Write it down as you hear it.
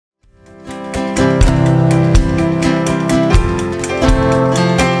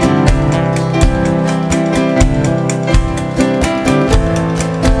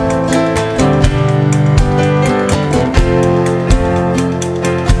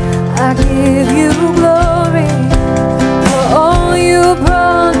I give you glory for all you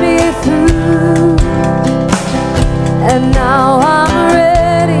brought me through. And now I'm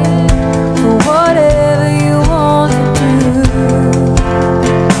ready for whatever you want to do.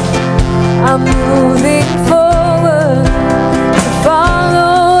 I'm moving forward to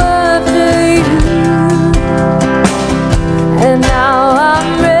follow after you. And now I'm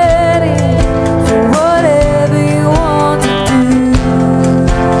ready for whatever you want to do.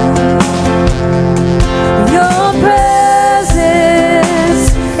 Your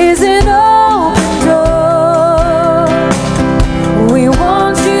presence is an open door. We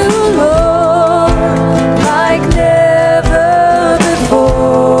want you, Lord, like never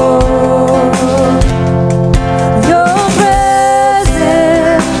before. Your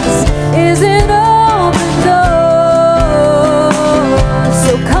presence is an open door.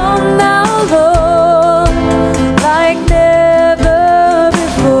 So come now, Lord, like never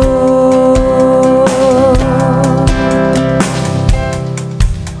before.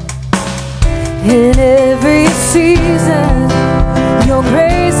 In every season, your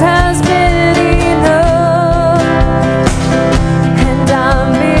grace has been enough, and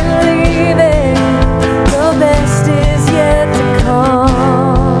I'm believing the best is yet to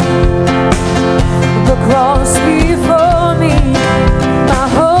come. The cross before me, my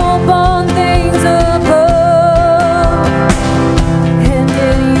hope on things above, and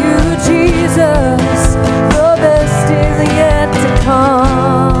in you, Jesus, the best is yet to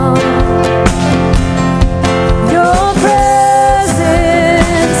come. Your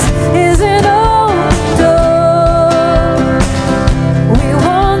presence is an open door. We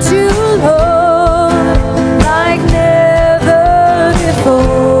want you, Lord, like never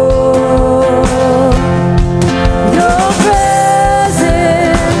before. Your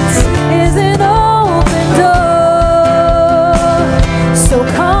presence is an open door. So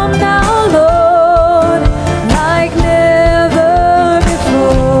come now, Lord, like never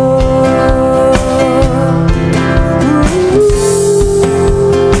before.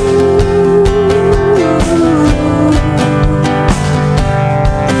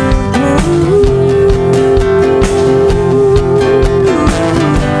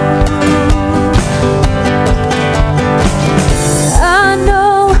 I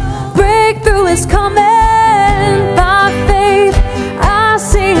know breakthrough is coming by faith. I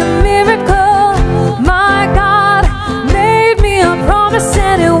see a miracle. My God made me a promise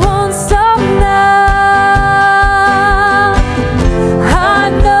and it won't stop now. I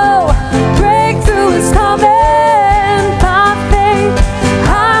know breakthrough is coming by faith.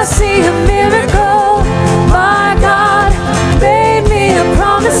 I see a miracle. My God made me a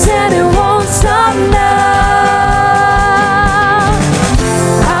promise and it won't stop now.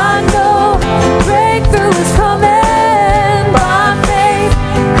 I know breakthrough is coming by faith.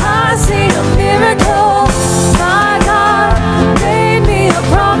 I see a miracle. My God made me a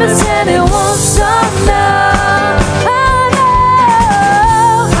promise and it won't stop now.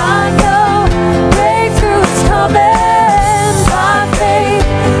 I know breakthrough is coming by faith.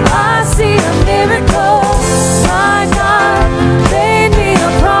 I see a miracle. My God made me a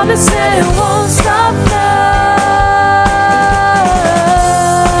promise and it won't stop now.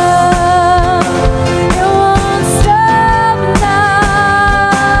 It won't stop now.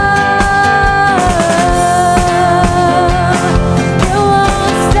 It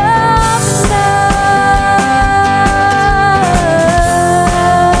won't stop now.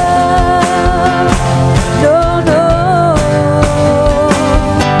 No, no.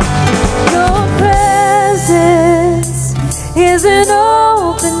 Your presence is an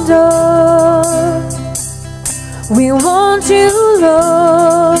open door. We want you,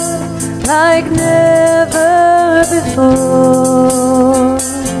 Lord, like never before.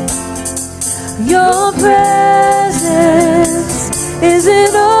 Your presence is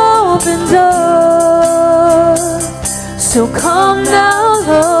an open door. So come now,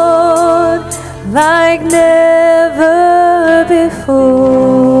 Lord, like never before.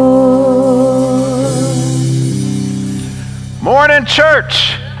 Morning,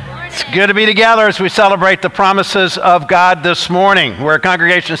 church. It's good to be together as we celebrate the promises of God this morning. We're a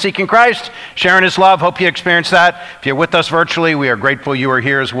congregation seeking Christ, sharing his love. Hope you experienced that. If you're with us virtually, we are grateful you are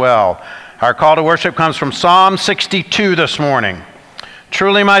here as well. Our call to worship comes from Psalm 62 this morning.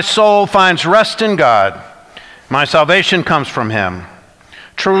 Truly my soul finds rest in God. My salvation comes from him.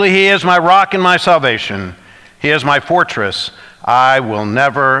 Truly he is my rock and my salvation. He is my fortress. I will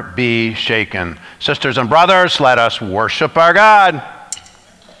never be shaken. Sisters and brothers, let us worship our God.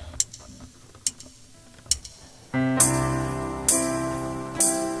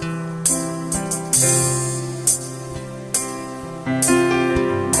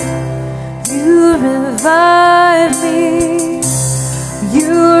 revive me.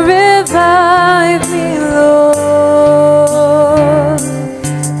 You revive me, Lord.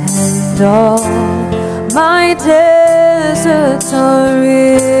 And all my deserts are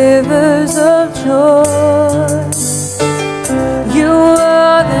rivers of joy. You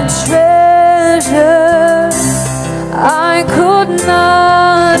are the treasure I could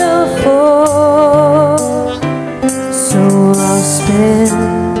not afford. So I'll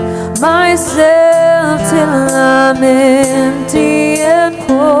spend myself till I'm empty and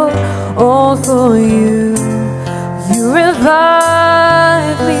poor, all for you. You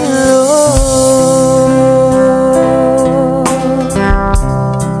revive me, Lord.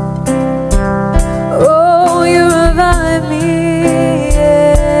 Oh, you revive me,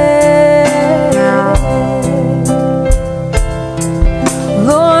 yeah.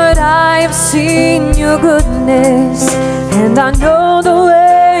 Lord, I have seen your goodness, and I know the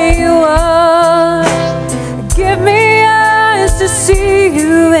way you are. Give me eyes to see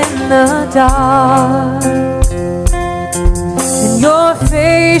you in the dark, and your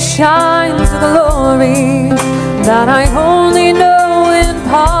face shines with glory that I only know in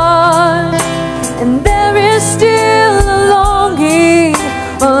part. And there is still a longing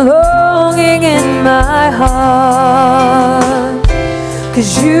in my heart.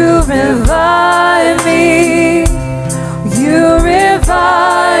 'Cause you revive me, you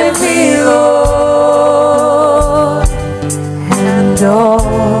revive me, Lord. And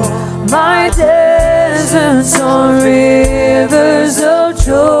all my deserts are rivers of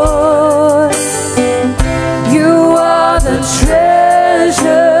joy. You are the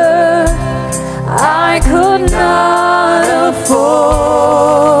treasure I could not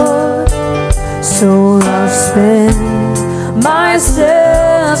afford. So I'll spend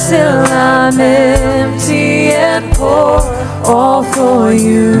myself till I'm empty and poor, all for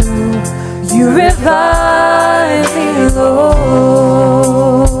you. You revive me,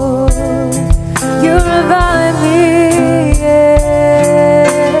 Lord. You revive me, yeah.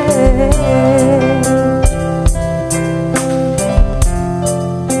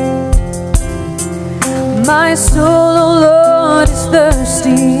 My soul, oh Lord, is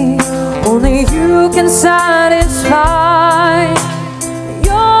thirsty. Only you can satisfy.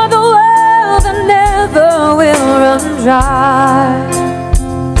 You're the well that never will run dry.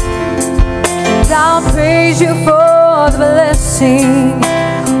 And I'll praise you for the blessing,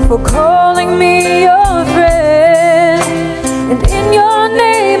 for calling me your friend. And in your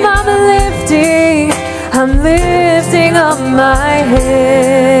name I'm lifting up my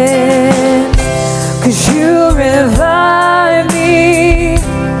hands. 'Cause you revive me,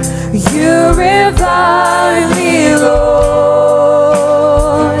 you revive me,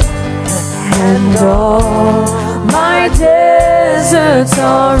 Lord. And all my deserts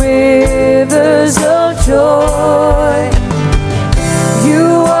are rivers of joy. You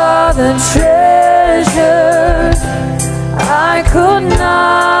are the treasure I could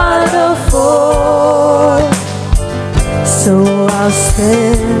not afford. So I'll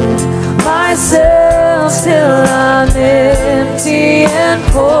spend myself till I'm empty and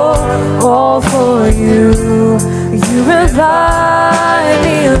poor, all for you. You revive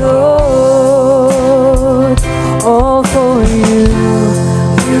me, Lord, all for you.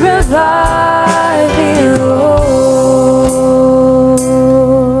 You revive me, Lord.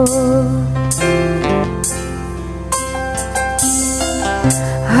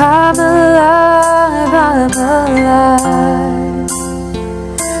 I'm alive, I'm alive.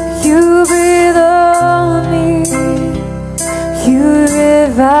 You breathe on me, you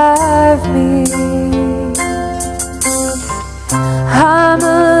revive me. I'm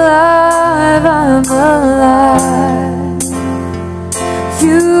alive, I'm alive.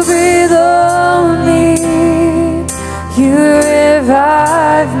 You breathe on me, you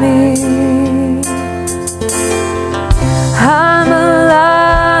revive me. I'm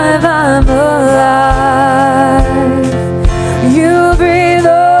alive, I'm alive. You breathe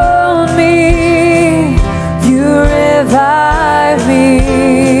on me, you revive me.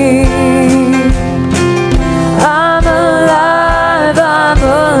 I'm alive, I'm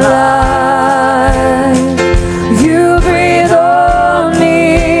alive. You breathe on me,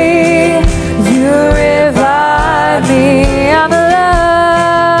 you revive me. I'm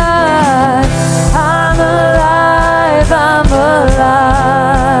alive.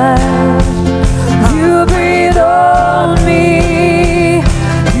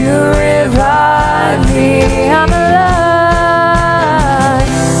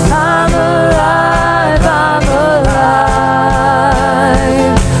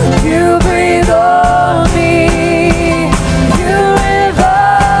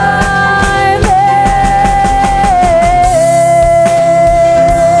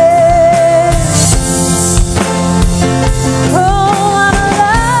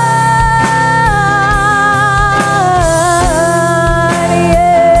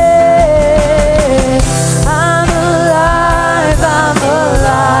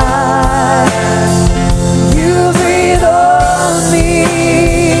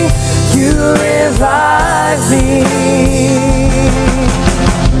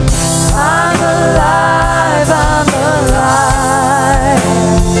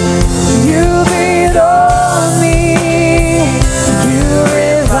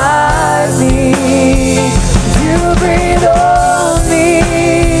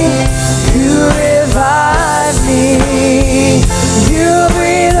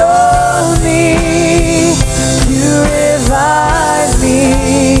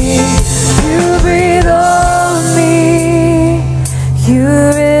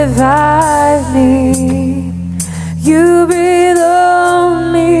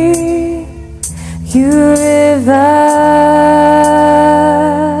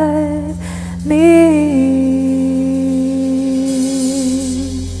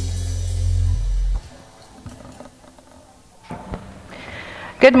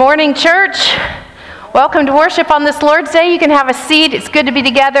 Good morning, church. Welcome to worship on this Lord's Day. You can have a seat. It's good to be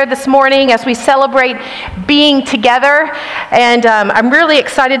together this morning as we celebrate being together. And I'm really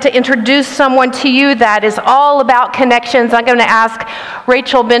excited to introduce someone to you that is all about connections. I'm going to ask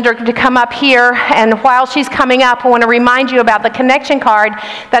Rachel Bender to come up here. And while she's coming up, I want to remind you about the connection card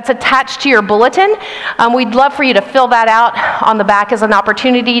that's attached to your bulletin. We'd love for you to fill that out on the back as an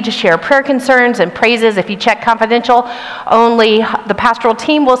opportunity to share prayer concerns and praises. If you check confidential, only the pastoral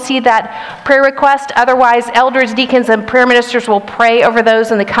team will see that prayer request. Otherwise, elders, deacons, and prayer ministers will pray over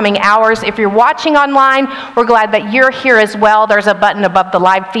those in the coming hours. If you're watching online, we're glad that you're here as well. There's a button above the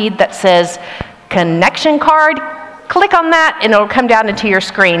live feed that says connection card. Click on that and it'll come down into your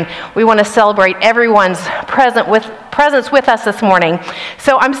screen. We want to celebrate everyone's presence with us this morning.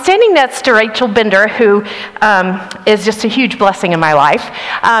 So I'm standing next to Rachel Bender, who is just a huge blessing in my life.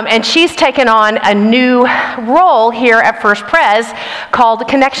 And she's taken on a new role here at First Pres called the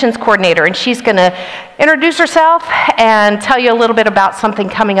Connections Coordinator. And she's going to introduce herself and tell you a little bit about something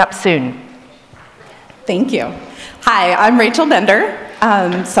coming up soon. Thank you. Hi, I'm Rachel Bender.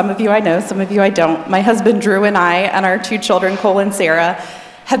 Some of you I know, some of you I don't. My husband Drew and I and our two children, Cole and Sarah,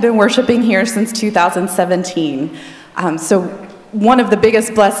 have been worshiping here since 2017. So one of the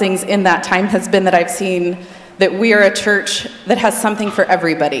biggest blessings in that time has been that I've seen that we are a church that has something for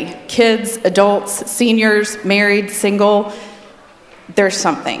everybody. Kids, adults, seniors, married, single, there's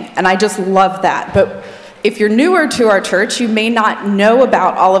something. And I just love that. But if you're newer to our church, you may not know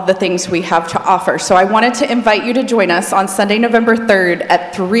about all of the things we have to offer. So I wanted to invite you to join us on Sunday, November 3rd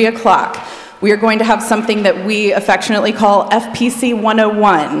at 3 o'clock. We are going to have something that we affectionately call FPC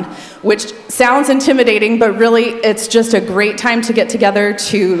 101, which sounds intimidating, but really it's just a great time to get together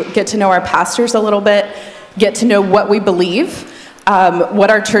to get to know our pastors a little bit, get to know what we believe,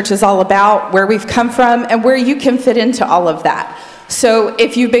 what our church is all about, where we've come from, and where you can fit into all of that. So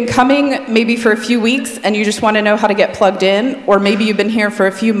if you've been coming maybe for a few weeks and you just want to know how to get plugged in, or maybe you've been here for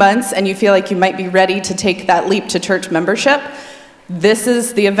a few months and you feel like you might be ready to take that leap to church membership, this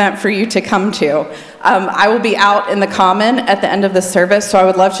is the event for you to come to. I will be out in the common at the end of the service, so I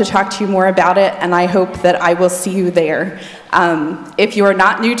would love to talk to you more about it, and I hope that I will see you there. If you are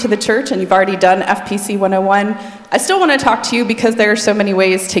not new to the church and you've already done FPC 101, I still want to talk to you because there are so many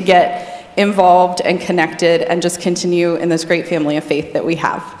ways to get involved and connected and just continue in this great family of faith that we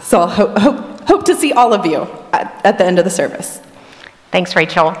have. So I'll hope to see all of you at the end of the service. Thanks,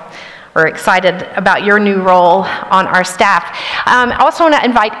 Rachel. We're excited about your new role on our staff. I also want to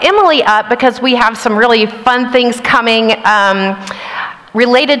invite Emily up because we have some really fun things coming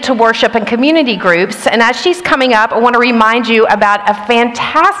related to worship and community groups. And as she's coming up, I want to remind you about a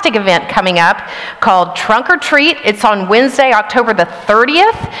fantastic event coming up called Trunk or Treat. It's on Wednesday, October the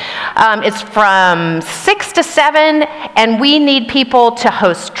 30th. It's from 6 to 7, and we need people to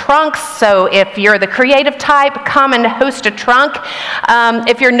host trunks. So if you're the creative type, come and host a trunk.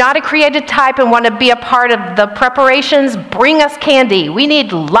 If you're not a creative type and want to be a part of the preparations, bring us candy. We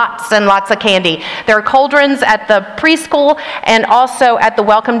need lots and lots of candy. There are cauldrons at the preschool and also at the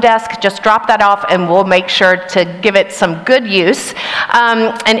welcome desk. Just drop that off and we'll make sure to give it some good use.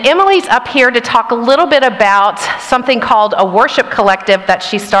 And Emily's up here to talk a little bit about something called a worship collective that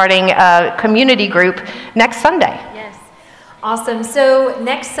she's starting a community group next Sunday. Yes. Awesome. So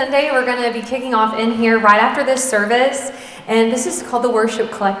next Sunday we're going to be kicking off in here right after this service. And this is called the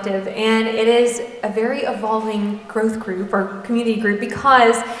Worship Collective, and it is a very evolving growth group or community group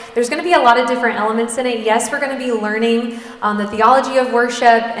because there's going to be a lot of different elements in it. Yes, we're going to be learning the theology of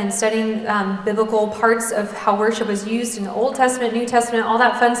worship and studying biblical parts of how worship was used in the Old Testament, New Testament, all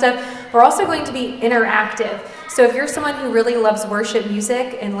that fun stuff. We're also going to be interactive. So if you're someone who really loves worship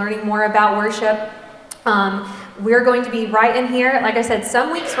music and learning more about worship, we're going to be right in here. Like I said,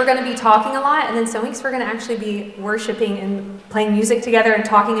 some weeks we're going to be talking a lot, and then some weeks we're going to actually be worshiping and playing music together and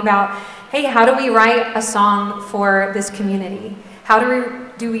talking about, hey, how do we write a song for this community? How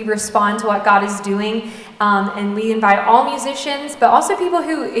do we respond to what God is doing? And we invite all musicians, but also people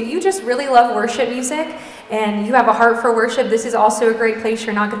who, if you just really love worship music and you have a heart for worship, this is also a great place.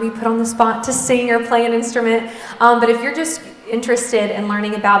 You're not going to be put on the spot to sing or play an instrument. But if you're just interested in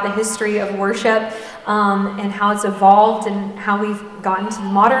learning about the history of worship and how it's evolved and how we've gotten to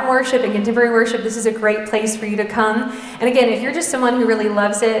modern worship and contemporary worship, this is a great place for you to come. And again, if you're just someone who really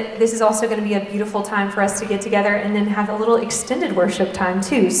loves it, this is also going to be a beautiful time for us to get together and then have a little extended worship time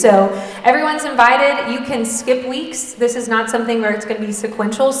too. So everyone's invited. You can skip weeks. This is not something where it's going to be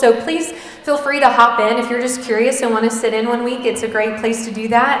sequential. So please feel free to hop in. If you're just curious and want to sit in one week, it's a great place to do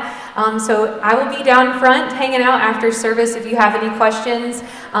that. So I will be down front hanging out after service. If you have any questions,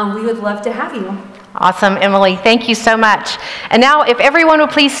 we would love to have you. Awesome, Emily. Thank you so much. And now, if everyone would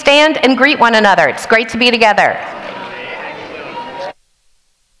please stand and greet one another. It's great to be together.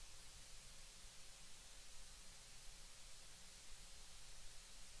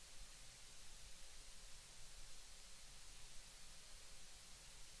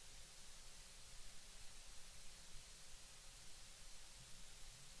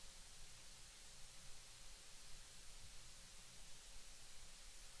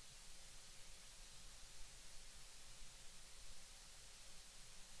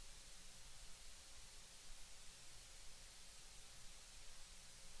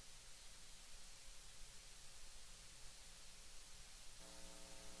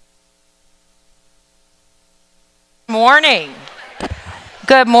 Morning.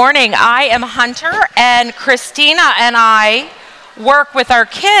 Good morning. I am Hunter, and Christina and I work with our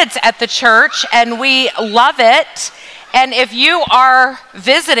kids at the church, and we love it. And if you are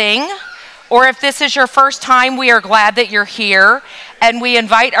visiting, or if this is your first time, we are glad that you're here. And we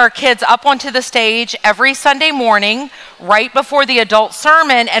invite our kids up onto the stage every Sunday morning, right before the adult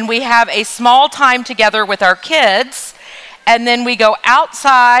sermon, and we have a small time together with our kids. And then we go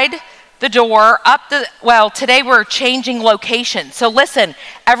outside the door, today we're changing location. So listen,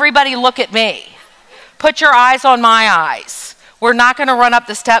 everybody look at me. Put your eyes on my eyes. We're not going to run up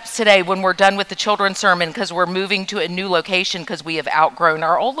the steps today when we're done with the children's sermon because we're moving to a new location because we have outgrown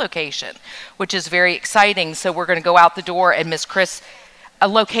our old location, which is very exciting. So we're going to go out the door, and Miss Chris, a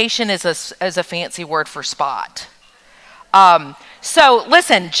location is a fancy word for spot. So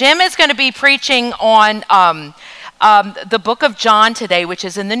listen, Jim is going to be preaching on the book of John today, which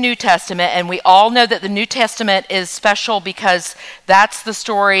is in the New Testament, and we all know that the New Testament is special because that's the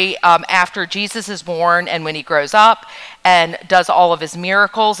story after Jesus is born and when he grows up and does all of his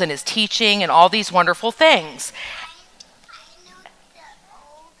miracles and his teaching and all these wonderful things.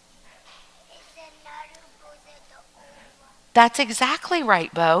 That's exactly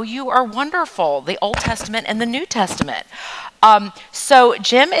right, Bo. You are wonderful. The Old Testament and the New Testament. So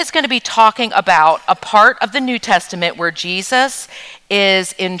Jim is going to be talking about a part of the New Testament where Jesus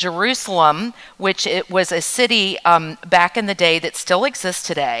is in Jerusalem, which it was a city back in the day that still exists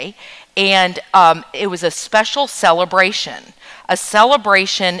today, and it was a special celebration. A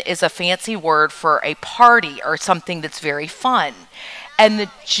celebration is a fancy word for a party or something that's very fun. And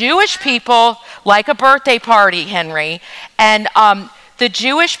the Jewish people like a birthday party, Henry, and the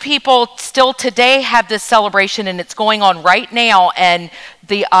Jewish people still today have this celebration, and it's going on right now, and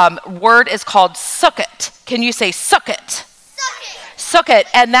the word is called Sukkot. Can you say Sukkot? Sukkot. Sukkot,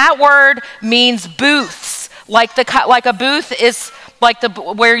 and that word means booths. Like a booth is like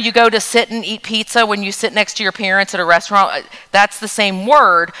where you go to sit and eat pizza when you sit next to your parents at a restaurant. That's the same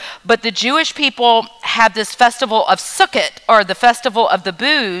word. But the Jewish people have this festival of Sukkot, or the festival of the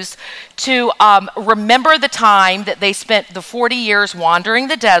booths, to remember the time that they spent the 40 years wandering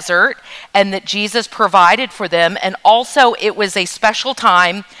the desert and that Jesus provided for them. And also it was a special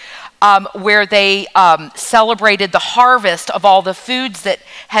time where they celebrated the harvest of all the foods that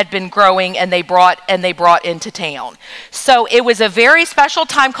had been growing and they brought into town. So it was a very special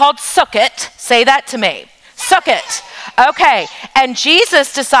time called Sukkot. Say that to me. Sukkot. Okay. And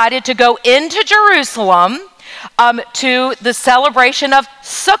Jesus decided to go into Jerusalem to the celebration of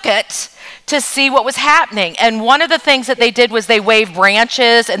Sukkot to see what was happening. And one of the things that they did was they waved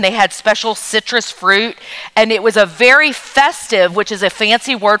branches and they had special citrus fruit. And it was a very festive, which is a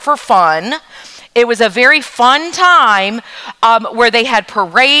fancy word for fun. It was a very fun time where they had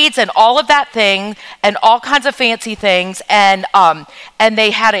parades and all of that thing and all kinds of fancy things. And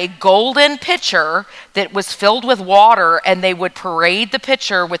they had a golden pitcher that was filled with water, and they would parade the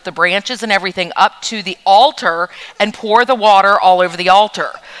pitcher with the branches and everything up to the altar and pour the water all over the altar.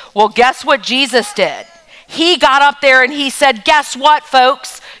 Well, guess what Jesus did? He got up there and he said, guess what,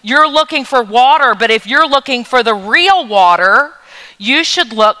 folks? You're looking for water, but if you're looking for the real water, you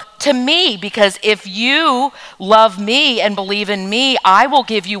should look to me, because if you love me and believe in me, I will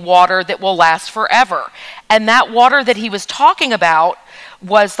give you water that will last forever. And that water that he was talking about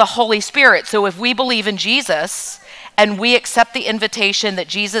was the Holy Spirit. So if we believe in Jesus and we accept the invitation that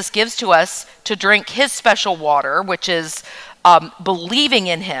Jesus gives to us to drink his special water, which is believing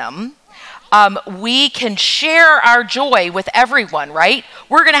in him, we can share our joy with everyone, right?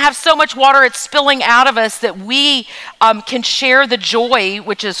 We're going to have so much water it's spilling out of us that we can share the joy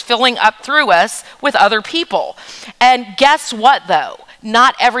which is filling up through us with other people. And guess what, though?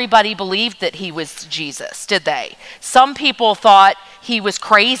 Not everybody believed that he was Jesus, did they? Some people thought he was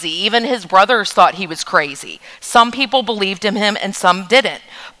crazy. Even his brothers thought he was crazy. Some people believed in him and some didn't.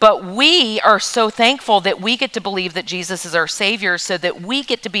 But we are so thankful that we get to believe that Jesus is our Savior so that we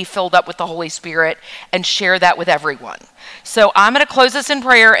get to be filled up with the Holy Spirit and share that with everyone. So I'm going to close this in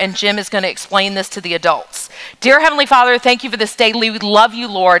prayer, and Jim is going to explain this to the adults. Dear Heavenly Father, thank you for this day. We love you,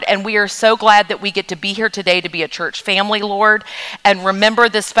 Lord, and we are so glad that we get to be here today to be a church family, Lord, and remember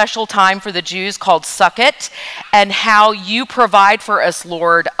this special time for the Jews called Sukkot and how you provide for us,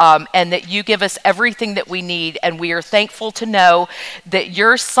 Lord, and that you give us everything that we need. And we are thankful to know that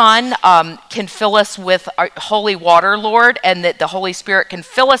your Son can fill us with holy water, Lord, and that the Holy Spirit can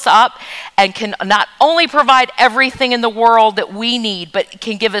fill us up and can not only provide everything in the world that we need, but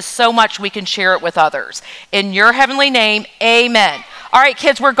can give us so much we can share it with others. In your heavenly name, amen. All right,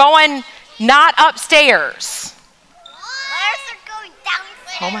 kids, we're going not upstairs. Going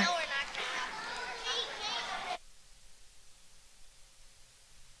downstairs. Oh my.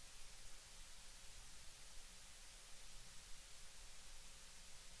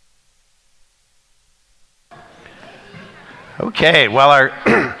 Okay, while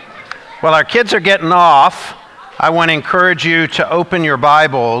our kids are getting off, I want to encourage you to open your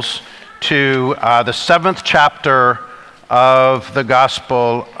Bibles to the 7th chapter of the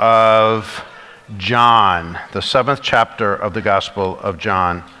Gospel of John. The 7th chapter of the Gospel of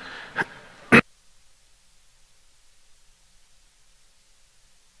John.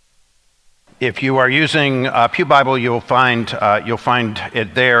 If you are using Pew Bible, you'll find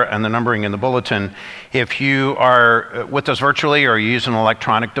it there and the numbering in the bulletin. If you are with us virtually or you use an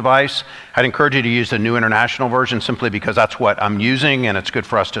electronic device, I'd encourage you to use the New International Version simply because that's what I'm using, and it's good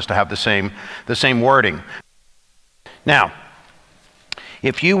for us just to have the same wording. Now,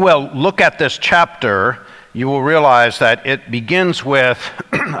 if you will look at this chapter, you will realize that it begins with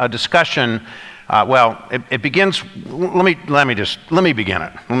a discussion. It begins. Let me begin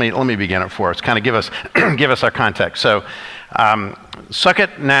it. Let me begin it for us. Kind of give us our context. So,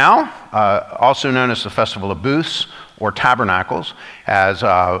 Sukkot now, also known as the Festival of Booths or Tabernacles, as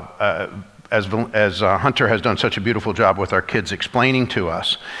Hunter has done such a beautiful job with our kids explaining to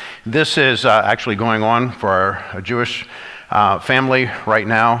us. This is actually going on for our Jewish family right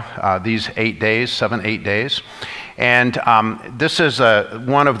now. These 8 days, 7-8 days. And this is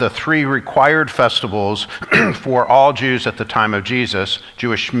one of the 3 required festivals for all Jews at the time of Jesus,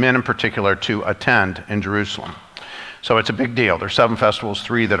 Jewish men in particular, to attend in Jerusalem. So it's a big deal. There's 7 festivals,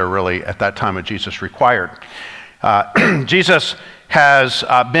 3 that are really at that time of Jesus required. Jesus has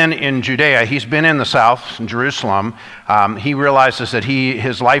been in Judea. He's been in the south, in Jerusalem. He realizes that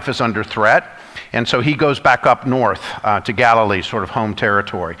his life is under threat. And so he goes back up north to Galilee, sort of home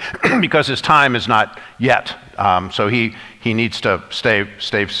territory, because his time is not yet. So he needs to stay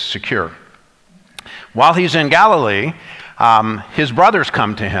secure. While he's in Galilee, his brothers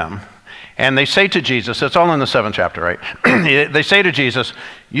come to him, and they say to Jesus, it's all in the 7th chapter, right? They say to Jesus,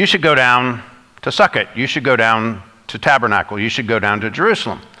 you should go down to Sukkot. You should go down to Tabernacle. You should go down to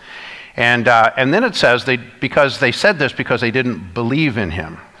Jerusalem. And then it says, because they said this because they didn't believe in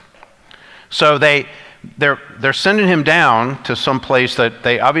him. So they're sending him down to some place that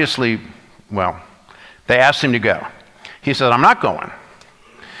they obviously, they asked him to go. He said, I'm not going.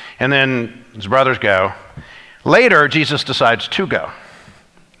 And then his brothers go. Later, Jesus decides to go.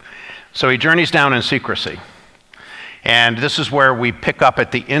 So he journeys down in secrecy. And this is where we pick up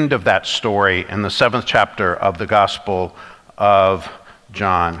at the end of that story in the 7th chapter of the Gospel of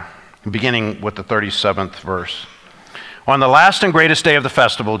John, beginning with the 37th verse. On the last and greatest day of the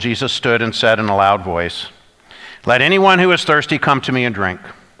festival, Jesus stood and said in a loud voice, let anyone who is thirsty come to me and drink.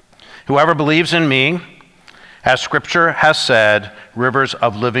 Whoever believes in me, as Scripture has said, rivers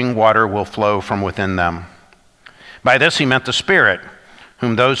of living water will flow from within them. By this he meant the Spirit,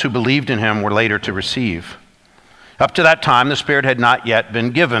 whom those who believed in him were later to receive. Up to that time, the Spirit had not yet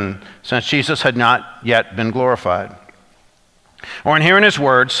been given, since Jesus had not yet been glorified. On hearing his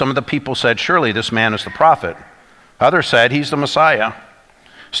words, some of the people said, surely this man is the prophet. Others said, he's the Messiah.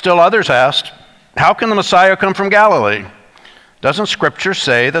 Still others asked, how can the Messiah come from Galilee? Doesn't Scripture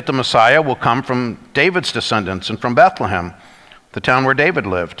say that the Messiah will come from David's descendants and from Bethlehem, the town where David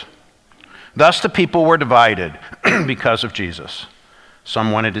lived? Thus the people were divided because of Jesus.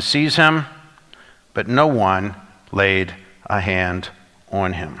 Some wanted to seize him, but no one laid a hand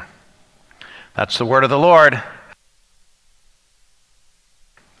on him. That's the word of the Lord.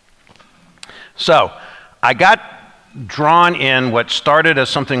 So, I got drawn in what started as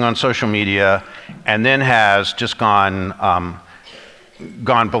something on social media and then has just gone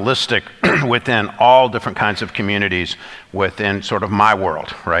ballistic within all different kinds of communities within sort of my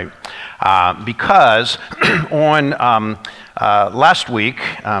world, right? Because on last week,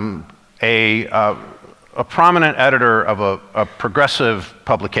 a a prominent editor of a progressive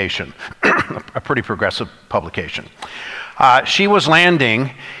publication, a pretty progressive publication. She was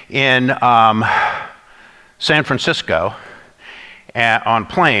landing in San Francisco on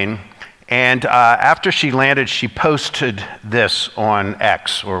plane, and after she landed, she posted this on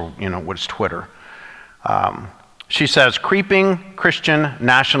X, or what's Twitter. She says, "Creeping Christian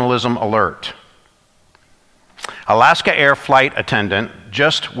nationalism alert. Alaska Air flight attendant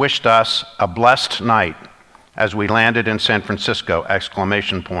just wished us a blessed night as we landed in San Francisco, !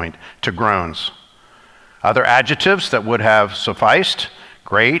 To groans. Other adjectives that would have sufficed: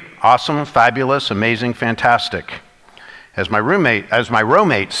 great, awesome, fabulous, amazing, fantastic. As my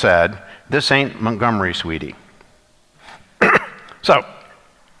roommate said, this ain't Montgomery, sweetie." So,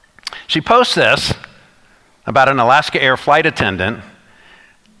 she posts this about an Alaska Air flight attendant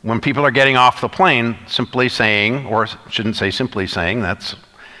when people are getting off the plane, simply saying, or shouldn't say simply saying, that's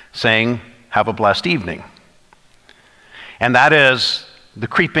saying, "Have a blessed evening." And that is the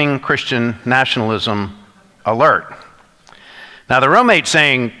creeping Christian nationalism alert. Now, the roommate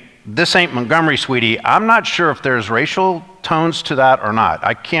saying, "This ain't Montgomery, sweetie," I'm not sure if there's racial tones to that or not.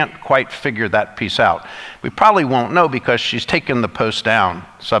 I can't quite figure that piece out. We probably won't know because she's taken the post down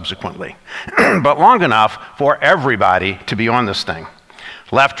subsequently. But long enough for everybody to be on this thing.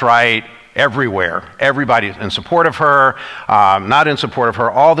 Left, right, everywhere. Everybody in support of her, not in support of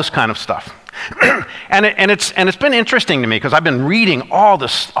her, all this kind of stuff. And it's been interesting to me because I've been reading all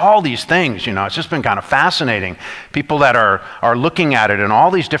these things. It's just been kind of fascinating. People that are looking at it in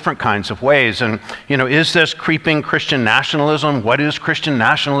all these different kinds of ways. And is this creeping Christian nationalism? What is Christian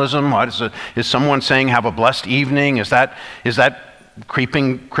nationalism? Is someone saying "have a blessed evening"? Is that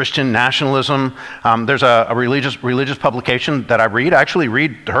creeping Christian nationalism? There's a religious publication that I read. I actually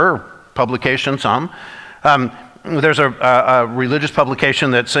read her publication some. There's a religious publication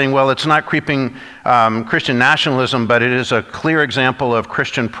that's saying, well, it's not creeping Christian nationalism, but it is a clear example of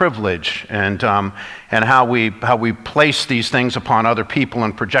Christian privilege and how we place these things upon other people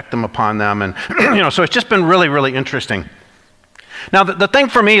and project them upon them. And so it's just been really, really interesting. Now, the thing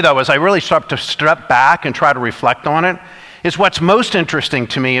for me, though, as I really start to step back and try to reflect on it, is what's most interesting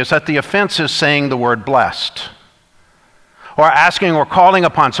to me is that the offense is saying the word blessed, or asking or calling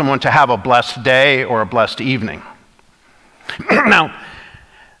upon someone to have a blessed day or a blessed evening. Now,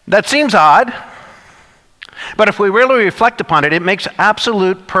 that seems odd, but if we really reflect upon it, it makes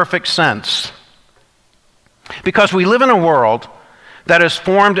absolute perfect sense. Because we live in a world that is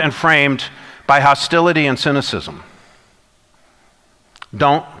formed and framed by hostility and cynicism.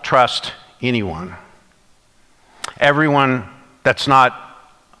 Don't trust anyone. Everyone that's not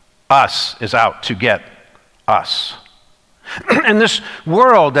us is out to get us. And this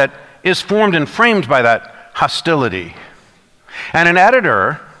world that is formed and framed by that hostility. And an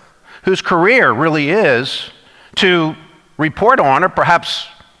editor whose career really is to report on, or perhaps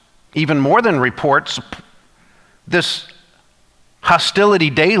even more than reports, this hostility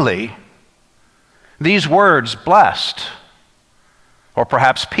daily, these words, blessed, or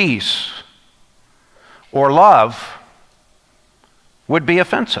perhaps peace, or love, would be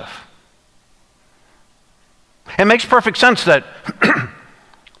offensive. It makes perfect sense that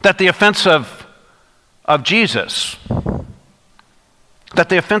that the offense of Jesus,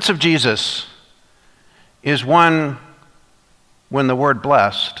 is one when the word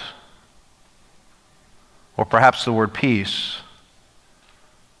blessed, or perhaps the word peace,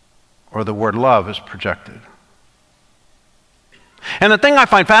 or the word love is projected. And the thing I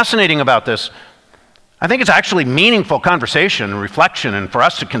find fascinating about this, I think it's actually meaningful conversation and reflection, and for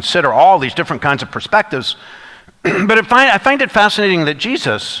us to consider all these different kinds of perspectives. But I find it fascinating that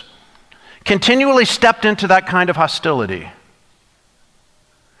Jesus continually stepped into that kind of hostility.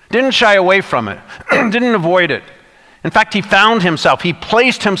 Didn't shy away from it, didn't avoid it. In fact, he found himself, he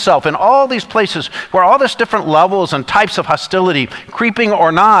placed himself in all these places where all these different levels and types of hostility, creeping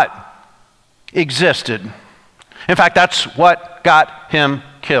or not, existed. In fact, that's what got him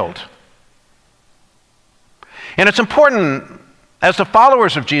killed. And it's important, as the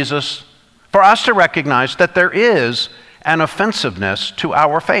followers of Jesus, for us to recognize that there is an offensiveness to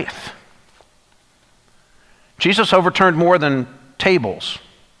our faith. Jesus overturned more than tables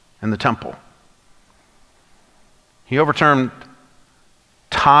in the temple. He overturned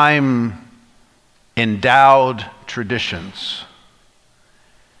time-endowed traditions.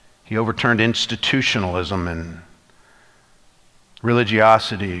 He overturned institutionalism and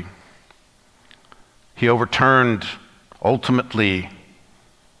religiosity. He overturned, ultimately,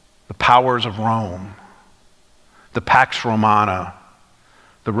 the powers of Rome, the Pax Romana,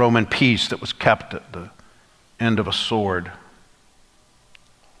 the Roman peace that was kept at the end of a sword.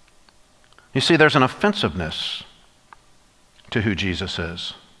 You see, there's an offensiveness to who Jesus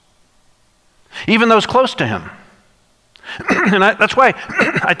is. Even those close to him. And that's why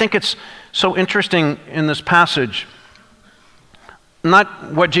I think it's so interesting in this passage,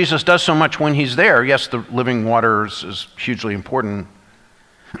 not what Jesus does so much when he's there. Yes, the living waters is hugely important.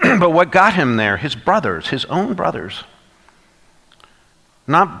 But what got him there, his brothers, his own brothers,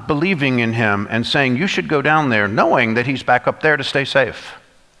 not believing in him and saying, you should go down there, knowing that he's back up there to stay safe.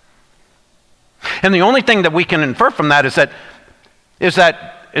 And the only thing that we can infer from that is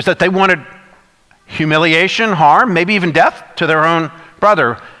that they wanted humiliation, harm, maybe even death to their own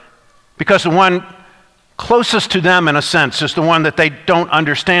brother, because the one closest to them, in a sense, is the one that they don't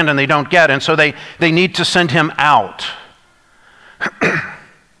understand and they don't get, and so they need to send him out.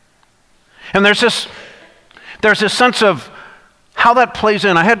 And there's this sense of how that plays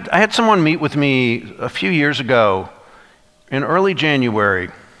in. I had someone meet with me a few years ago in early January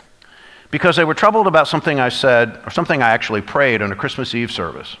because they were troubled about something I said, or something I actually prayed on a Christmas Eve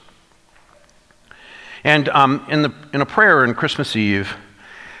service. And in a prayer on Christmas Eve,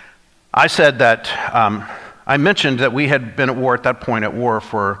 I said that, I mentioned that we had been at that point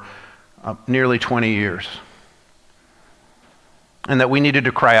for nearly 20 years. And that we needed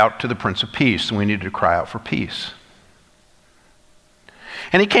to cry out to the Prince of Peace, and we needed to cry out for peace.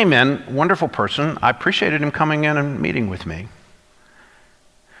 And he came in, wonderful person. I appreciated him coming in and meeting with me.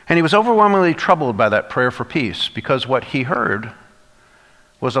 And he was overwhelmingly troubled by that prayer for peace, because what he heard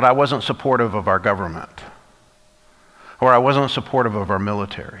was that I wasn't supportive of our government, or I wasn't supportive of our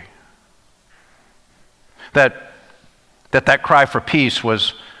military. That cry for peace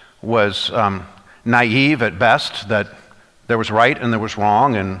was naive at best, that there was right and there was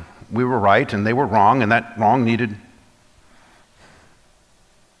wrong, and we were right and they were wrong, and that wrong needed.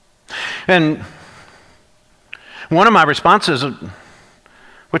 And one of my responses,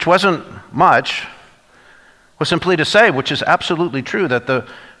 which wasn't much, was simply to say, which is absolutely true, that the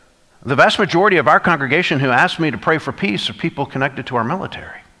vast majority of our congregation who asked me to pray for peace are people connected to our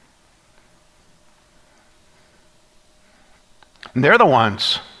military. And they're the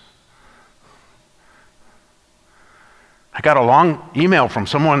ones. I got a long email from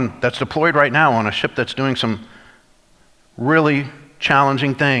someone that's deployed right now on a ship that's doing some really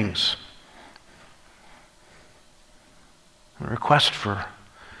challenging things. A request for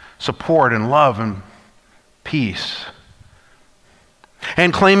support and love and peace.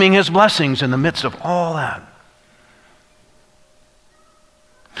 And claiming his blessings in the midst of all that.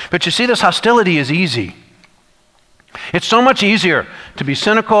 But you see, this hostility is easy. It's so much easier to be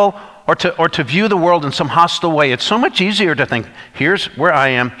cynical or to view the world in some hostile way. It's so much easier to think, here's where I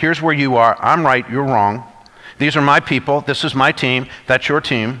am, here's where you are, I'm right, you're wrong. These are my people, this is my team, that's your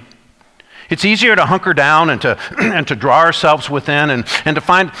team. It's easier to hunker down and to draw ourselves within and to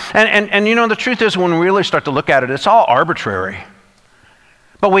find, and you know, the truth is, when we really start to look at it, it's all arbitrary.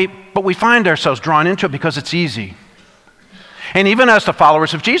 But we find ourselves drawn into it because it's easy. And even as the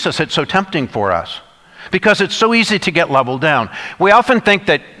followers of Jesus, it's so tempting for us. Because it's so easy to get leveled down. We often think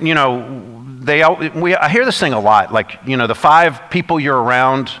that, you know, I hear this thing a lot, like, you know, the 5 people you're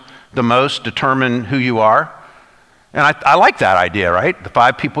around the most determine who you are. And I like that idea, right? The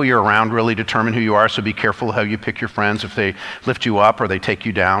 5 people you're around really determine who you are, so be careful how you pick your friends if they lift you up or they take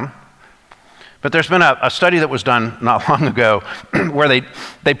you down. But there's been a study that was done not long ago where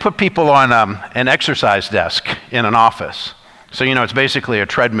they put people on an exercise desk in an office. So, you know, it's basically a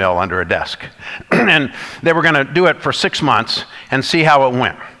treadmill under a desk. And they were going to do it for 6 months and see how it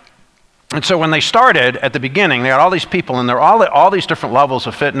went. And so when they started at the beginning, they had all these people, and they're all at all these different levels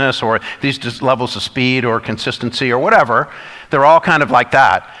of fitness or these levels of speed or consistency or whatever. They're all kind of like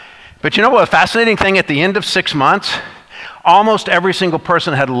that. But you know what? A fascinating thing, at the end of 6 months, almost every single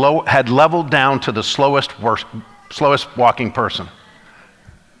person had leveled down to the slowest walking person.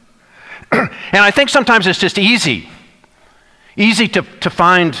 And I think sometimes it's just easy to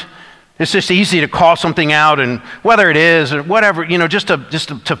find. It's just easy to call something out, and whether it is or whatever, you know, just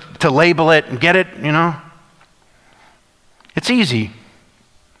to label it and get it, you know. It's easy.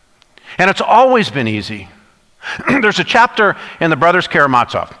 And it's always been easy. There's a chapter in the Brothers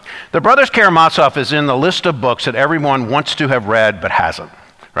Karamazov. The Brothers Karamazov is in the list of books that everyone wants to have read but hasn't,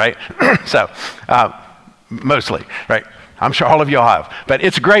 right? So, mostly, right? I'm sure all of you have. But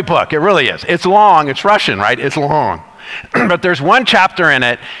it's a great book. It really is. It's long. It's Russian, right? It's long. But there's one chapter in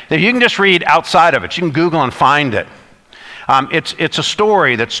it that you can just read outside of it. You can Google and find it. It's a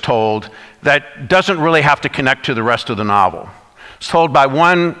story that's told that doesn't really have to connect to the rest of the novel. It's told by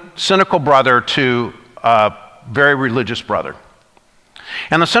one cynical brother to a very religious brother.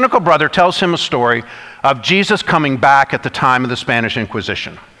 And the cynical brother tells him a story of Jesus coming back at the time of the Spanish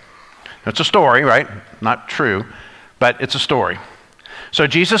Inquisition. It's a story, right? Not true, but it's a story. So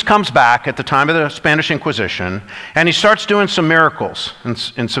Jesus comes back at the time of the Spanish Inquisition, and he starts doing some miracles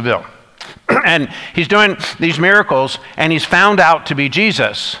in Seville. And he's doing these miracles, and he's found out to be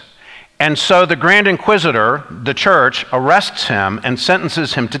Jesus. And so the Grand Inquisitor, the church, arrests him and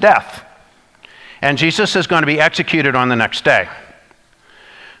sentences him to death. And Jesus is going to be executed on the next day.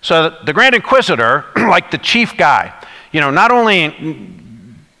 So the Grand Inquisitor, like the chief guy, not only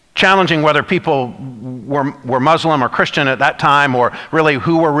challenging whether people were Muslim or Christian at that time, or really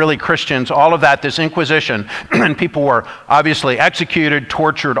who were really Christians, all of that, this Inquisition, and people were obviously executed,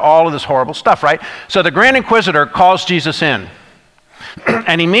 tortured, all of this horrible stuff, right? So the Grand Inquisitor calls Jesus in,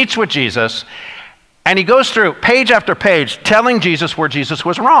 and he meets with Jesus, and he goes through page after page telling Jesus where Jesus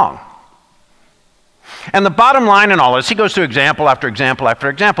was wrong. And the bottom line in all this, he goes through example after example after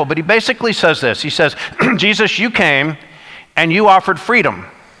example, but he basically says this. He says, Jesus, you came and you offered freedom.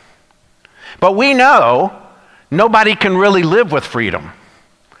 But we know nobody can really live with freedom.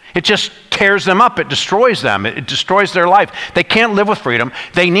 It just tears them up. It destroys them. It destroys their life. They can't live with freedom.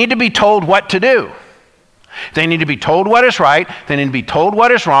 They need to be told what to do. They need to be told what is right. They need to be told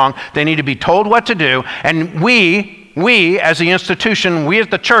what is wrong. They need to be told what to do. And we as the institution, we as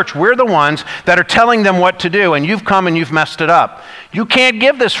the church, we're the ones that are telling them what to do. And you've come and you've messed it up. You can't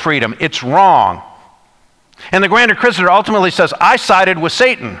give this freedom. It's wrong. And the Grand Inquisitor ultimately says, I sided with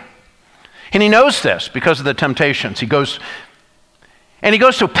Satan. And he knows this because of the temptations. He goes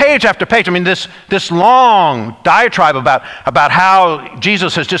to page after page. I mean, this long diatribe about how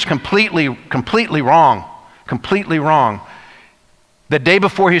Jesus is just completely wrong. Completely wrong. The day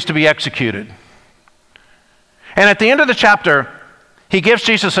before he's to be executed. And at the end of the chapter, he gives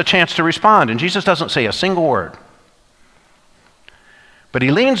Jesus a chance to respond. And Jesus doesn't say a single word. But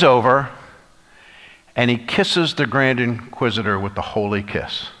he leans over and he kisses the Grand Inquisitor with the holy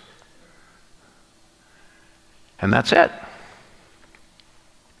kiss. And that's it.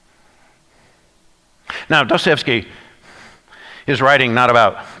 Now, Dostoevsky is writing not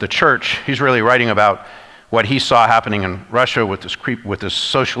about the church. He's really writing about what he saw happening in Russia with this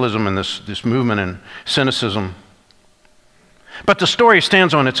socialism and this movement and cynicism. But the story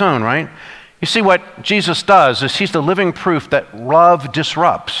stands on its own, right? You see, what Jesus does is he's the living proof that love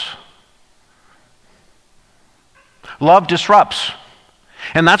disrupts. Love disrupts.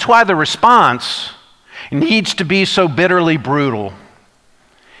 And that's why the response needs to be so bitterly brutal.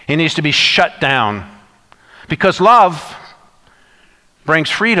 It needs to be shut down. Because love brings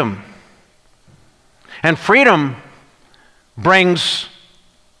freedom. And freedom brings...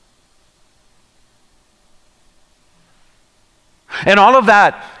 And all of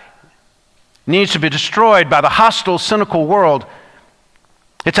that needs to be destroyed by the hostile, cynical world.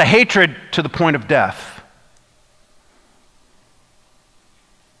 It's a hatred to the point of death.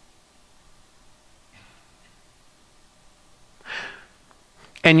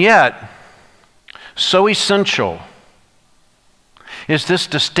 And yet, so essential is this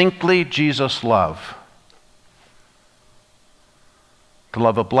distinctly Jesus love. The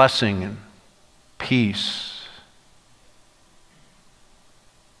love of blessing and peace.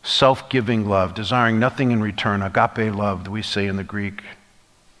 Self-giving love, desiring nothing in return, agape love that we say in the Greek.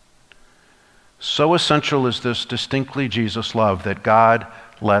 So essential is this distinctly Jesus love that God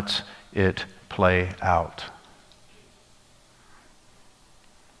lets it play out.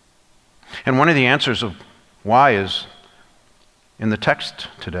 And one of the answers of why is in the text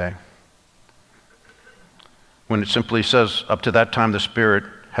today. When it simply says, up to that time the Spirit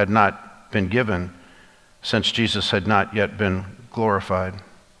had not been given, since Jesus had not yet been glorified.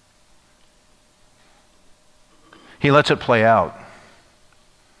 He lets it play out.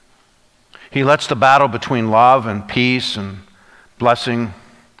 He lets the battle between love and peace and blessing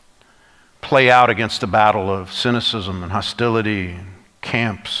play out against the battle of cynicism and hostility and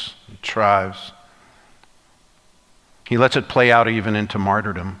camps and tribes. He lets it play out even into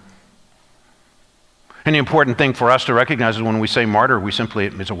martyrdom. And the important thing for us to recognize is when we say martyr,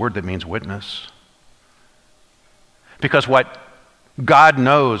 it's a word that means witness. Because what God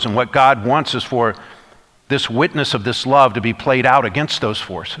knows and what God wants is for this witness of this love to be played out against those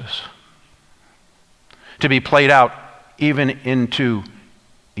forces. To be played out even into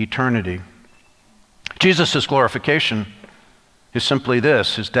eternity. Jesus' glorification is simply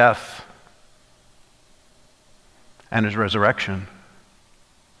this, his death and his resurrection.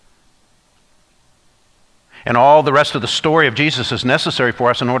 And all the rest of the story of Jesus is necessary for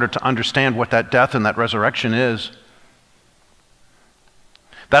us in order to understand what that death and that resurrection is.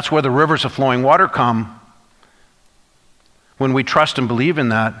 That's where the rivers of flowing water come when we trust and believe in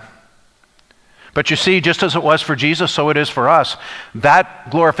that. But you see, just as it was for Jesus, so it is for us. That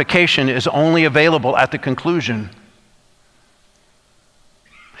glorification is only available at the conclusion.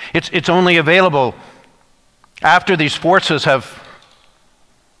 It's only available after these forces have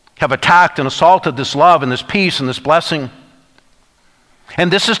attacked and assaulted this love and this peace and this blessing.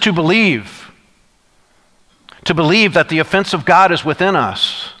 And this is to believe that the offense of God is within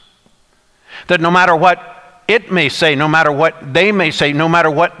us. That no matter what it may say, no matter what they may say, no matter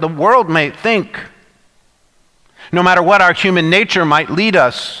what the world may think, no matter what our human nature might lead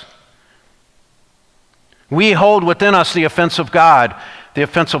us, we hold within us the offense of God, the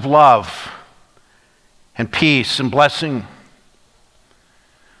offense of love and peace and blessing.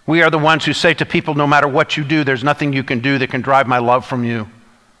 We are the ones who say to people, no matter what you do, there's nothing you can do that can drive my love from you.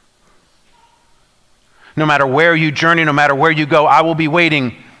 No matter where you journey, no matter where you go, I will be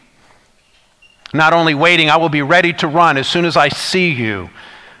waiting. Not only waiting, I will be ready to run as soon as I see you.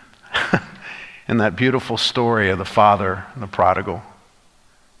 In that beautiful story of the father and the prodigal.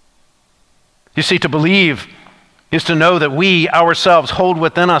 You see, to believe is to know that we ourselves hold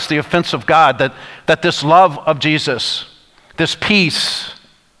within us the offense of God, that this love of Jesus, this peace,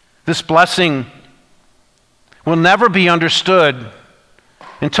 this blessing will never be understood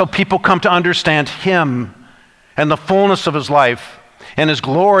until people come to understand Him and the fullness of His life and His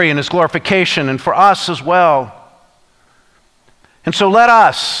glory and His glorification, and for us as well. And so let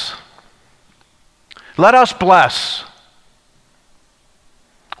us bless,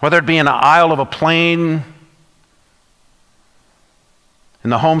 whether it be in the aisle of a plane, in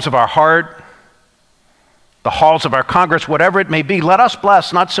the homes of our heart, the halls of our Congress, whatever it may be, let us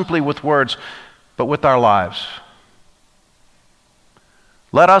bless, not simply with words, but with our lives.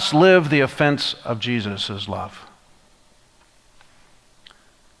 Let us live the offense of Jesus' love.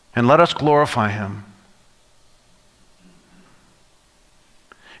 And let us glorify Him.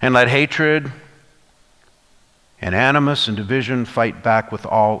 And let hatred and animus and division fight back with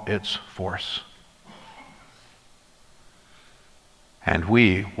all its force. And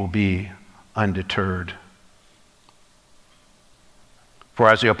we will be undeterred. For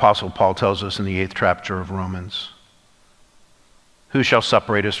as the Apostle Paul tells us in the 8th chapter of Romans, who shall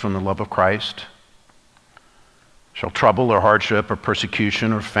separate us from the love of Christ? Shall trouble or hardship or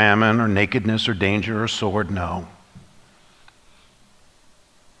persecution or famine or nakedness or danger or sword? No.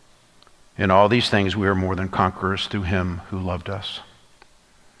 In all these things we are more than conquerors through Him who loved us.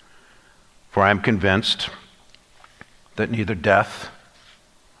 For I am convinced that neither death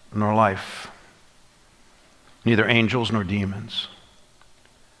nor life, neither angels nor demons,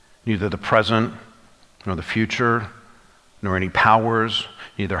 neither the present nor the future, nor any powers,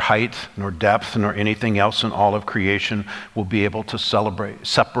 neither height nor depth nor anything else in all of creation will be able to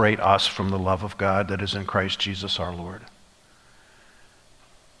separate us from the love of God that is in Christ Jesus our Lord.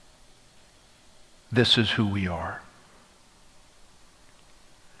 This is who we are.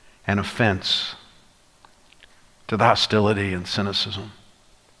 An offense to the hostility and cynicism.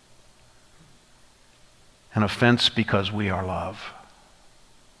 An offense because we are love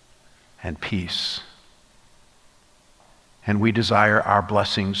and peace. And we desire our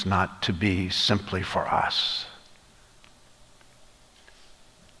blessings not to be simply for us,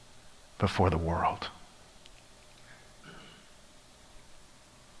 but for the world.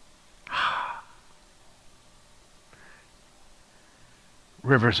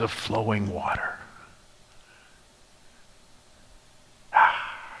 Rivers of flowing water.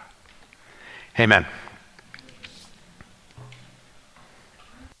 Amen.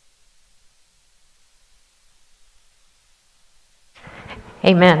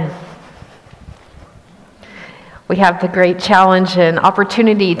 Amen. We have the great challenge and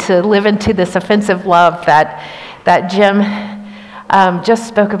opportunity to live into this offensive love that Jim just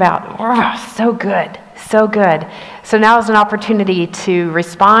spoke about. Oh, so good, so good. So now is an opportunity to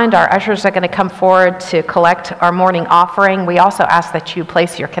respond. Our ushers are going to come forward to collect our morning offering. We also ask that you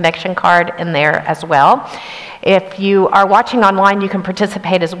place your connection card in there as well. If you are watching online, you can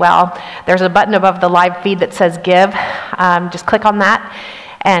participate as well. There's a button above the live feed that says Give. Just click on that,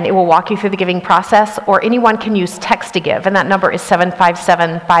 and it will walk you through the giving process. Or anyone can use text to give, and that number is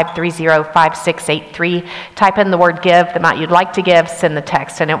 757-530-5683. Type in the word give, the amount you'd like to give, send the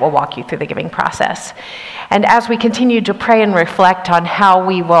text, and it will walk you through the giving process. And as we continue to pray and reflect on how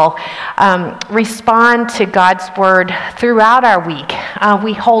we will respond to God's word throughout our week,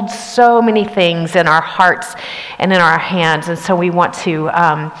 we hold so many things in our hearts and in our hands, and so we want to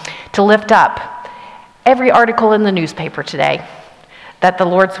lift up every article in the newspaper today, that the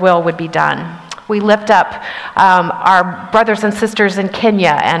Lord's will would be done. We lift up our brothers and sisters in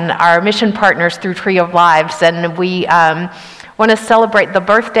Kenya and our mission partners through Tree of Lives, and we want to celebrate the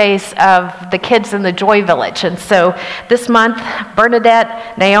birthdays of the kids in the Joy Village. And so this month,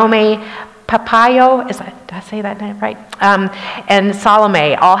 Bernadette, Naomi, Papayo, did I say that name right? And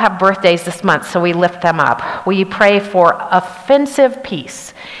Salome all have birthdays this month, so we lift them up. We pray for offensive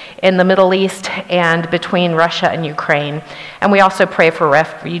peace in the Middle East and between Russia and Ukraine. And we also pray for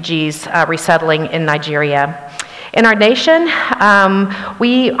refugees resettling in Nigeria. In our nation,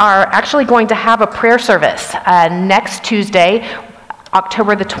 we are actually going to have a prayer service next Tuesday,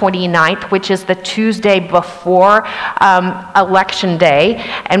 October the 29th, which is the Tuesday before Election Day.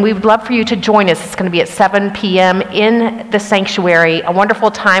 And we would love for you to join us. It's going to be at 7 p.m. in the sanctuary, a wonderful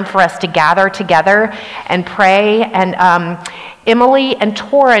time for us to gather together and pray. And Emily and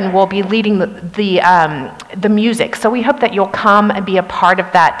Torin will be leading the music. So we hope that you'll come and be a part of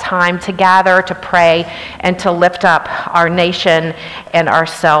that time to gather, to pray, and to lift up our nation and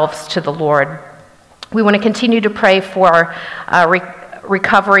ourselves to the Lord. We want to continue to pray for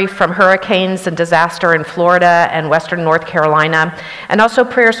recovery from hurricanes and disaster in Florida and western North Carolina, and also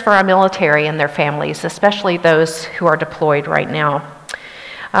prayers for our military and their families, especially those who are deployed right now.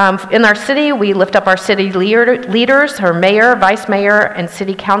 In our city, we lift up our city leaders, our mayor, vice mayor, and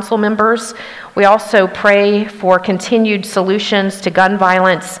city council members. We also pray for continued solutions to gun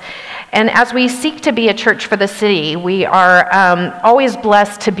violence. And as we seek to be a church for the city, we are always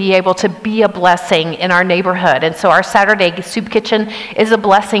blessed to be able to be a blessing in our neighborhood. And so our Saturday soup kitchen is a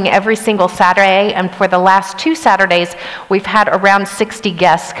blessing every single Saturday. And for the last 2 Saturdays, we've had around 60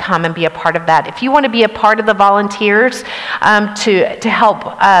 guests come and be a part of that. If you want to be a part of the volunteers to help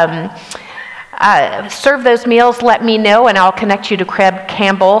serve those meals, let me know, and I'll connect you to Craig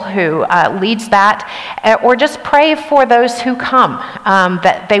Campbell, who leads that. Or just pray for those who come,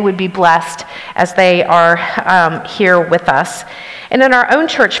 that they would be blessed as they are here with us. And in our own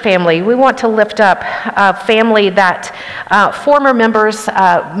church family, we want to lift up a family that former members,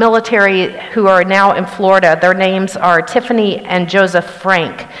 military, who are now in Florida. Their names are Tiffany and Joseph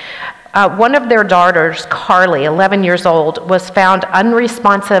Frank. One of their daughters, Carly, 11 years old, was found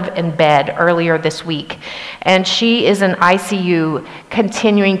unresponsive in bed earlier this week, and she is in ICU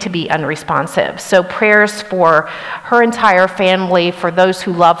continuing to be unresponsive. So prayers for her entire family, for those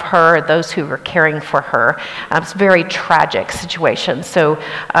who love her, those who are caring for her. It's a very tragic situation, so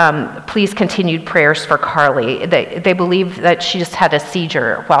please continued prayers for Carly. They believe that she just had a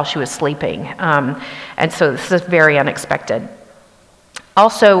seizure while she was sleeping, and so this is very unexpected.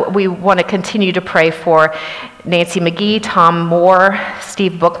 Also, we want to continue to pray for Nancy McGee, Tom Moore,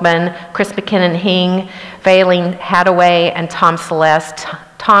 Steve Bookman, Chris McKinnon-Hing, Vaylene Hadaway, and Tom Celeste,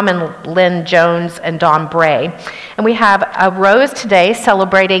 Tom and Lynn Jones, and Dawn Bray. And we have a Rose today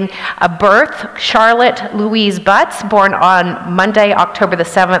celebrating a birth, Charlotte Louise Butts, born on Monday, October the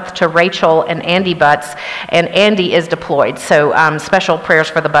 7th, to Rachel and Andy Butts, and Andy is deployed. So special prayers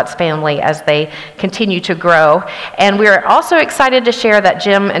for the Butts family as they continue to grow. And we're also excited to share that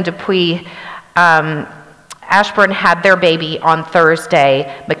Jim and Dupuy Ashburn had their baby on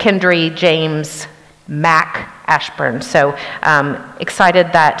Thursday, McKendry James Mac Ashburn. So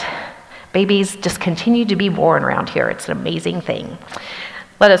excited that babies just continue to be born around here. It's an amazing thing.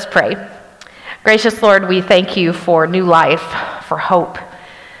 Let us pray. Gracious Lord, we thank you for new life, for hope,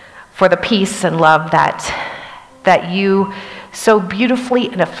 for the peace and love that you so beautifully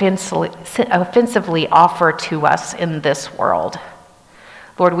and offensively offer to us in this world.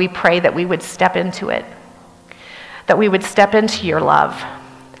 Lord, we pray that we would step into it, that we would step into your love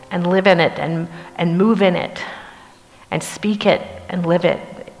and live in it and move in it and speak it and live it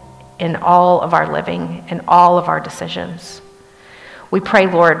in all of our living, in all of our decisions. We pray,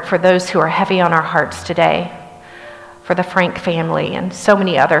 Lord, for those who are heavy on our hearts today, for the Frank family and so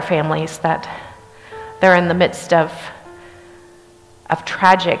many other families that they're in the midst of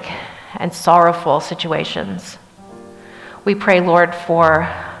tragic and sorrowful situations. We pray, Lord,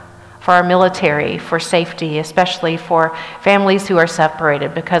 for our military, for safety, especially for families who are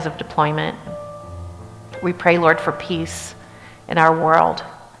separated because of deployment. We pray, Lord, for peace in our world,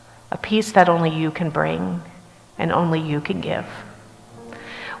 a peace that only you can bring and only you can give.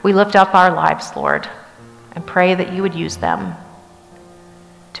 We lift up our lives, Lord, and pray that you would use them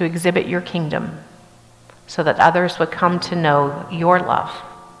to exhibit your kingdom so that others would come to know your love,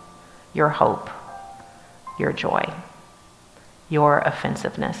 your hope, your joy, your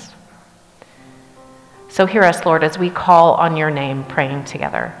offensiveness. So hear us, Lord, as we call on your name, praying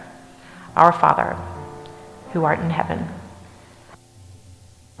together. Our Father, who art in heaven,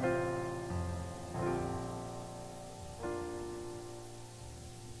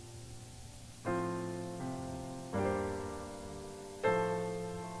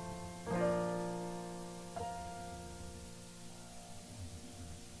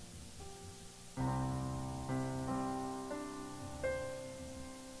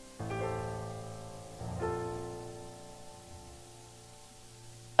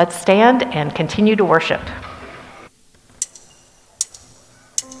 Let's stand and continue to worship.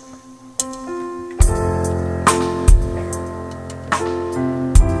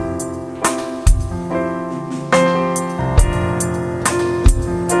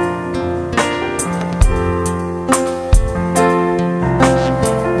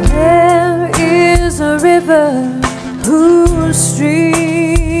 Whose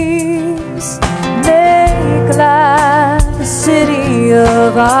streams make glad the city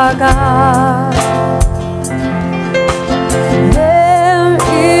of our God. There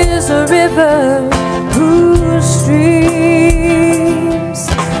is a river whose streams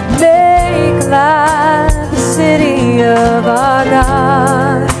make glad the city of our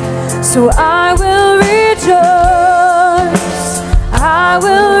God. So I will rejoice, I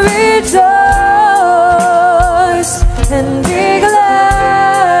will rejoice and be glad.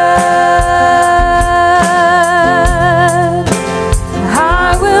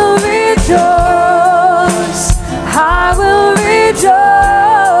 I will rejoice, I will rejoice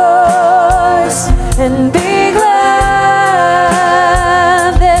and be glad.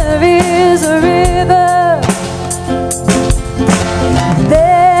 There is a river,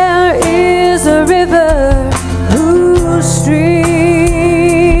 there is a river whose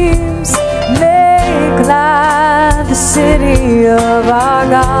streams make glad the city of our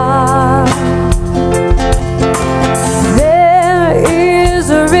God. There is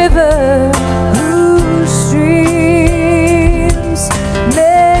a river whose streams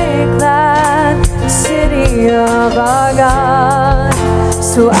make glad the city of our God.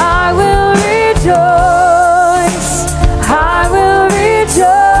 So I will rejoice, I will rejoice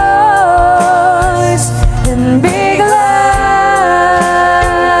and be glad.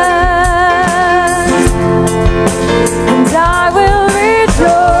 And I will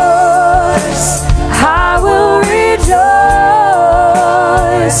rejoice, I will rejoice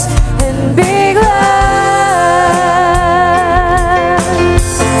and be glad.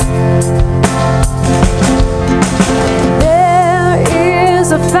 There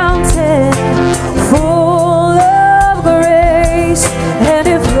is a fountain full of grace, and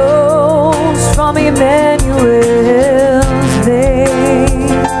it flows from Emmanuel's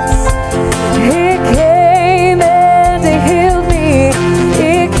veins. It came and it healed me,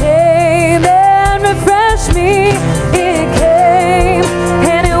 it came and refreshed me, it came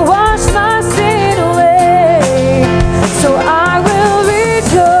and it washed my sin away. So I will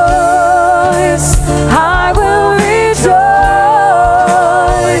rejoice, I will rejoice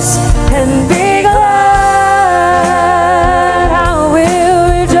and be glad. I will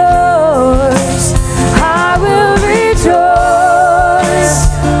rejoice, I will rejoice,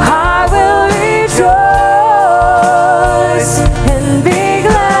 I will rejoice and be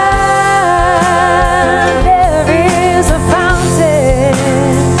glad. There is a fountain,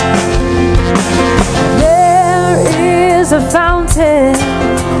 there is a fountain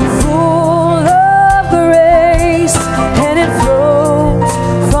full of grace, and it flows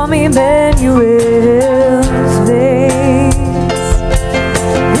from Emmanuel's veins.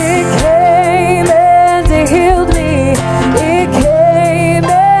 It came and it healed me, it came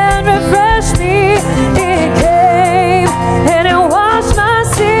and refreshed me, it came and it washed my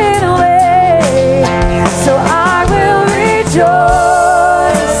sin away. So I will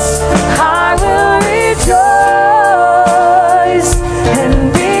rejoice, I will rejoice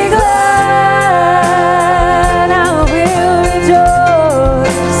and be glad. I will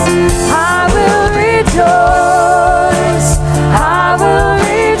rejoice, I will rejoice, I will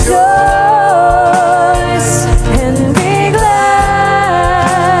rejoice and be glad.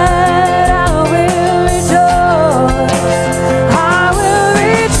 I will rejoice, I will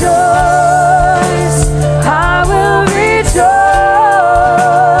rejoice, I will rejoice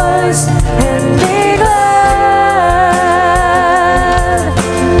and be glad.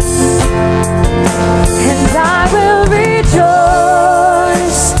 And I will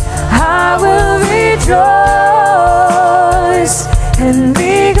rejoice, I will rejoice and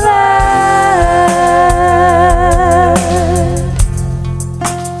be glad.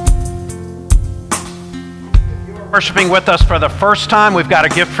 Worshiping with us for the first time, we've got a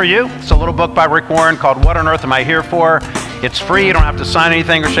gift for you. It's a little book by Rick Warren called What on Earth Am I Here For? It's free. You don't have to sign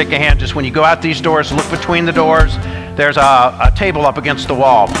anything or shake a hand. Just when you go out these doors, look between the doors. There's a table up against the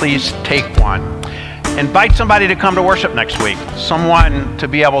wall. Please take one. Invite somebody to come to worship next week. Someone to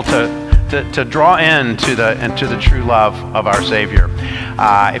be able to draw into the true love of our Savior.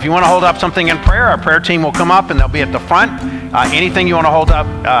 If you want to hold up something in prayer, our prayer team will come up and they'll be at the front. Anything you want to hold up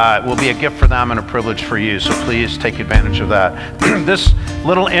will be a gift for them and a privilege for you. So please take advantage of that. This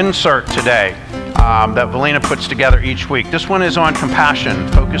little insert today that Valina puts together each week. This one is on compassion,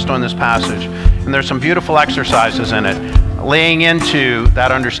 focused on this passage. And there's some beautiful exercises in it, laying into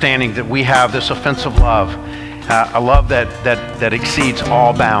that understanding that we have this offensive love, a love that exceeds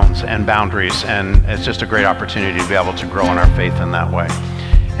all bounds and boundaries. And it's just a great opportunity to be able to grow in our faith in that way.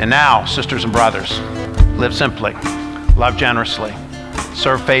 And now, sisters and brothers, live simply, love generously,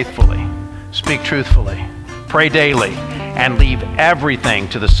 serve faithfully, speak truthfully, pray daily, and leave everything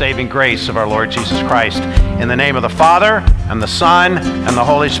to the saving grace of our Lord Jesus Christ. In the name of the Father, and the Son, and the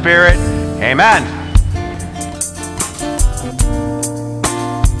Holy Spirit, amen.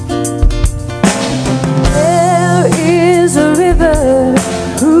 There is a river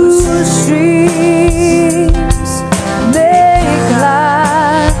whose streams make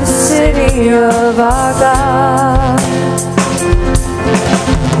life a city of